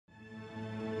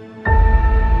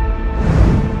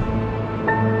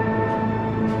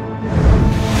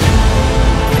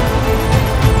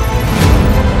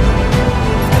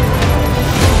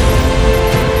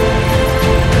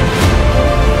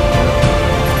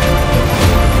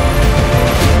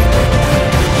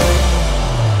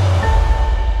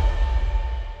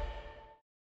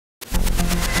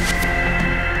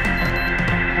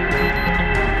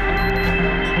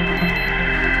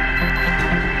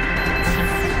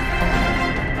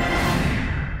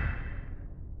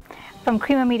From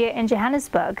Creamer Media in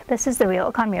Johannesburg, this is the Real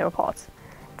Economy Report.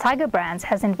 Tiger Brands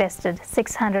has invested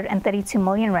 632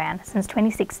 million rand since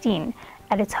 2016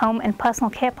 at its home and personal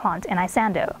care plant in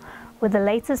Isando, with the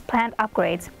latest planned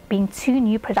upgrades being 2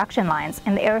 new production lines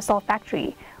in the aerosol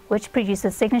factory, which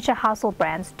produces signature household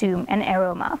brands Doom and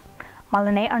Airoma.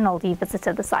 Marlene Arnoldi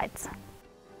visited the site.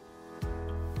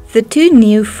 The 2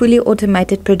 new fully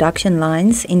automated production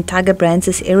lines in Tiger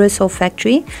Brands' aerosol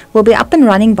factory will be up and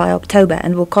running by October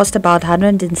and will cost about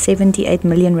 178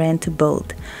 million rand to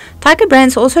build. Tiger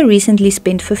Brands also recently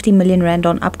spent 50 million rand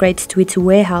on upgrades to its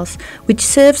warehouse, which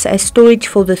serves as storage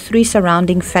for the 3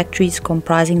 surrounding factories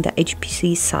comprising the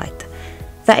HPC site.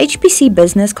 The HPC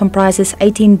business comprises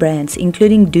 18 brands,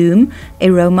 including Doom,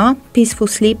 Airoma, Peaceful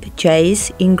Sleep,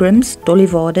 Jays, Ingram's, Dolly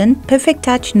Varden, Perfect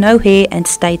Touch, No Hair and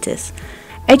Status.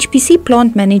 HPC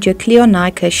plant manager Cleo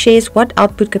Nike shares what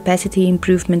output capacity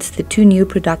improvements the 2 new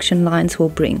production lines will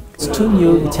bring. It's 2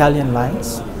 new Italian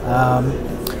lines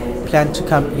planned to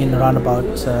come in around about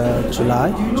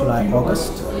July,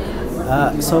 August.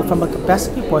 So from a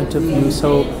capacity point of view,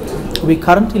 we're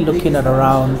currently looking at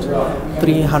around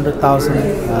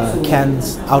 300,000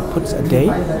 cans outputs a day.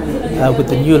 With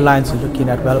the new lines, we're looking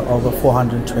at well over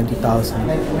 420,000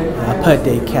 per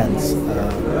day cans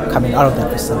coming out of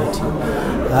that facility.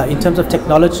 In terms of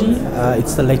technology,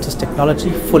 it's the latest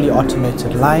technology, fully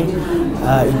automated line.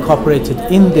 Incorporated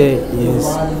in there is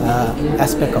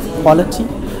aspect of quality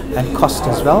and cost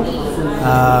as well.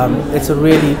 It's a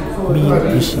really mean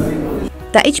machine.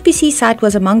 The HPC site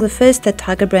was among the first that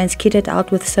Tiger Brands kitted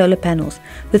out with solar panels,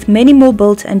 with many more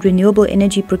built and renewable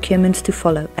energy procurements to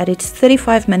follow at its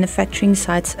 35 manufacturing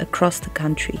sites across the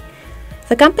country.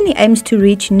 The company aims to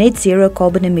reach net zero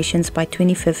carbon emissions by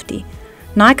 2050.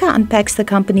 Nike unpacks the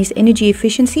company's energy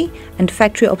efficiency and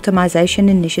factory optimization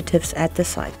initiatives at the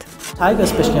site. Tiger,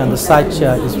 especially on the site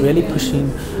here, is really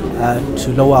pushing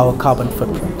to lower our carbon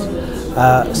footprint.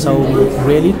 So we're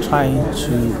really trying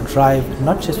to drive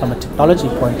not just from a technology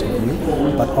point of view,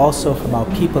 but also from our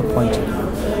people point of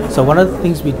view. So one of the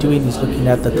things we're doing is looking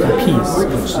at the 3 Ps,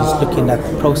 which is looking at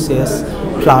the process,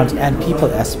 plant and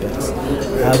people aspects.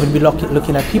 When we're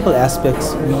looking at people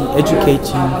aspects, we're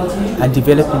educating and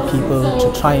developing people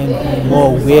to try and be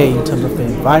more aware in terms of the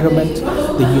environment,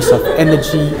 the use of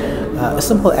energy,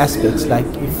 simple aspects like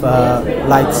if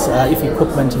lights, if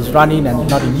equipment is running and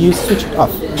not in use, switch it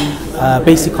off.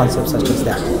 Basic concepts such as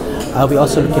that. We're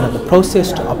also looking at the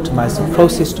process to optimize the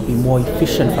process to be more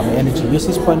efficient from an energy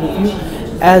usage point of view,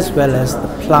 as well as the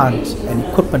plant and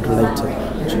equipment related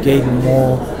to gain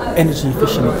more energy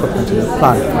efficient equipment in the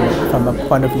plant from a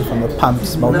point of view from the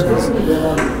pumps, motors.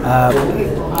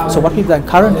 So what we've done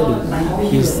currently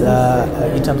is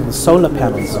in terms of the solar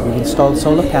panels, we've installed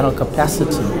solar panel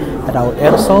capacity at our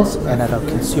aerosols and at our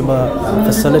consumer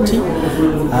facility.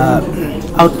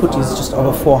 Output is just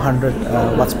over 400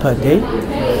 watts per day.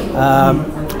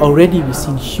 Already we've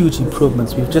seen huge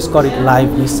improvements. We've just got it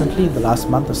live recently in the last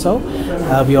month or so.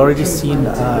 We've already seen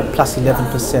plus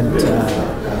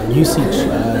 11% usage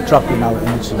drop in our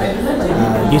energy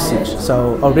usage.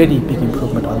 So already big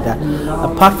improvement on that.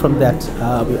 Apart from that,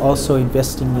 we're also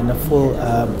investing in a full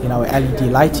in our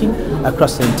LED lighting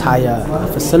across the entire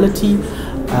facility.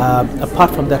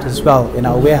 Apart from that as well, in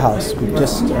our warehouse, we've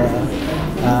just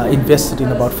invested in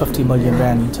about 50 million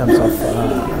rand in terms of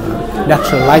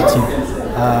natural lighting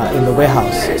in the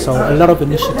warehouse. So a lot of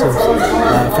initiatives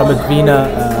from a greener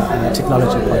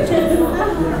technology point of view.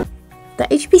 The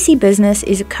HPC business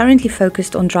is currently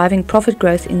focused on driving profit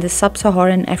growth in the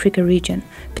sub-Saharan Africa region,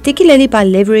 particularly by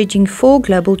leveraging 4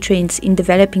 global trends in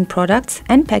developing products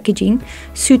and packaging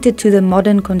suited to the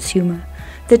modern consumer.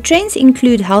 The trends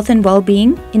include health and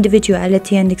well-being,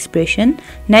 individuality and expression,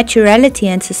 naturality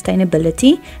and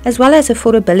sustainability, as well as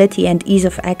affordability and ease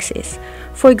of access.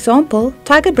 For example,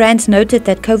 Tiger Brands noted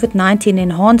that COVID-19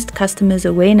 enhanced customers'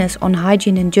 awareness on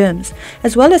hygiene and germs,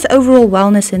 as well as overall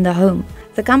wellness in the home.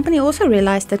 The company also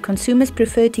realized that consumers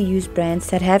prefer to use brands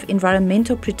that have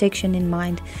environmental protection in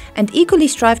mind and equally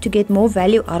strive to get more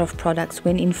value out of products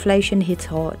when inflation hits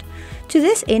hard. To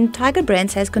this end, Tiger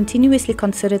Brands has continuously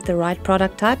considered the right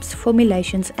product types,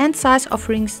 formulations and size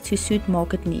offerings to suit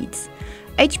market needs.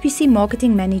 HPC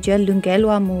Marketing Manager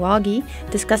Lungelwa Muwagi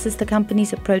discusses the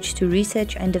company's approach to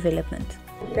research and development.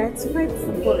 That's quite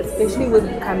simple, especially when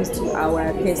it comes to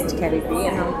our pest category,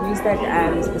 and I'll use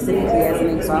that specifically as an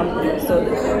example. So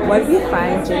what we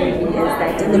find generally is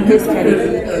that in the pest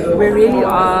category, we really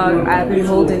are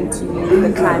beholden to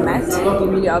the climate. We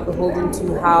really are beholden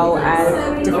to how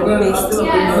different pests,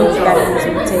 patterns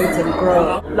mutate and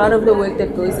grow. A lot of the work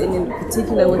that goes in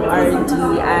particular with R&D,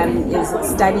 is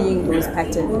studying those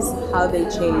patterns, how they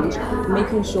change,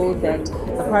 making sure that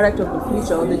the product of the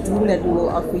future, or the Doom that we will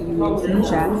offer you in the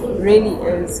future, really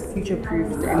is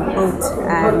future-proofed and built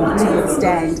to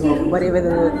withstand whatever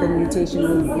the mutation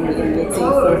will be in, let's say,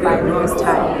 4 or 5 years'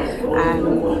 time.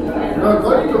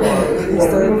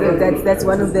 So that's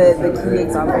one of the key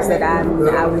examples that I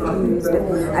would use. But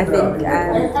I think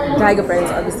Tiger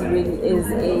Brands obviously really is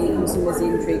a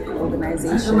consumer-centric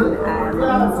organization.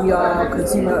 We are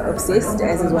consumer-obsessed,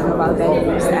 as is one of our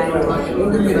values, and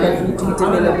anything that we do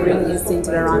develop really is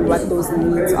centered around what those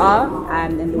needs are,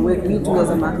 and the work we do as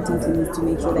a marketing team is to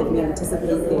make sure that we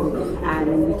anticipate them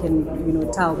and we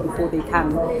can tell before they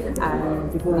come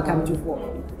to fore.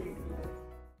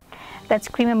 That's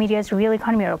Creamer Media's Real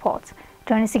Economy Report.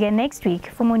 Join us again next week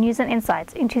for more news and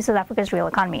insights into South Africa's real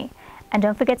economy. And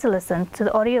don't forget to listen to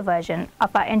the audio version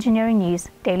of our Engineering News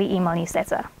daily email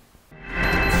newsletter.